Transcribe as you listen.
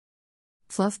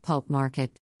Fluff Pulp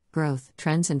Market, Growth,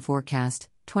 Trends and Forecast,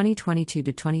 2022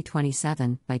 to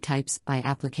 2027, by types, by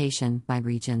application, by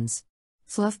regions.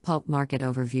 Fluff Pulp Market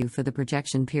Overview for the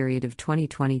projection period of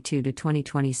 2022 to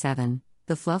 2027.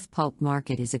 The fluff pulp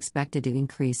market is expected to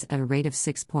increase at a rate of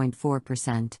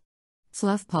 6.4%.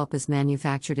 Fluff pulp is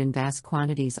manufactured in vast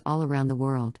quantities all around the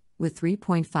world, with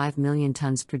 3.5 million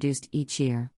tons produced each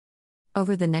year.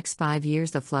 Over the next 5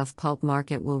 years, the fluff pulp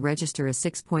market will register a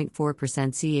 6.4%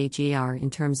 CAGR in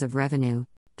terms of revenue.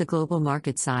 The global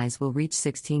market size will reach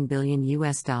 $16 billion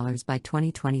by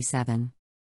 2027.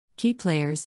 Key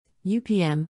players: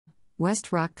 UPM,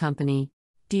 WestRock Company,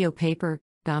 Dio Paper,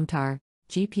 Domtar,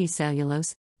 GP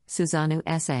Cellulose, Suzano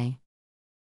SA.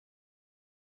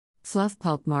 Fluff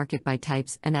pulp market by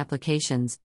types and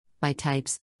applications. By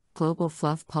types: global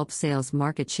fluff pulp sales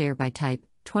market share by type,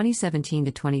 2017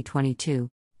 to 2022.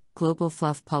 Global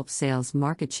fluff pulp sales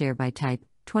market share by type,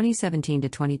 2017 to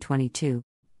 2022.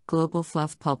 Global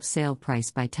fluff pulp sale price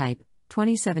by type,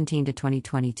 2017 to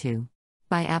 2022.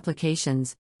 By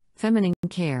applications: feminine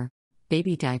care,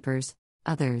 baby diapers,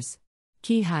 others.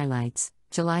 Key highlights: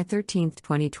 July 13,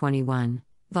 2021.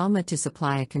 Valmet to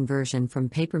supply a conversion from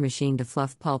paper machine to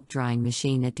fluff pulp drying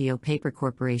machine at Dio Paper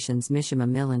Corporation's Mishima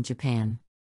Mill in Japan.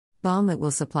 Valmet will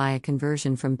supply a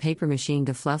conversion from paper machine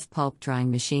to fluff pulp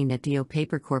drying machine at Dio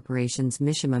Paper Corporation's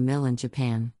Mishima Mill in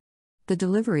Japan. The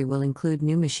delivery will include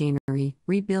new machinery,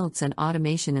 rebuilds and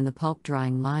automation in the pulp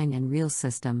drying line and reel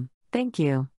system. Thank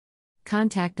you.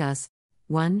 Contact us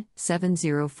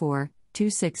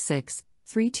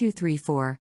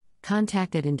 1-704-266-3234.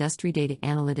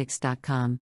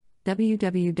 Contact@IndustryDataAnalytics.com.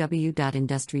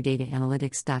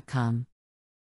 www.IndustryDataAnalytics.com.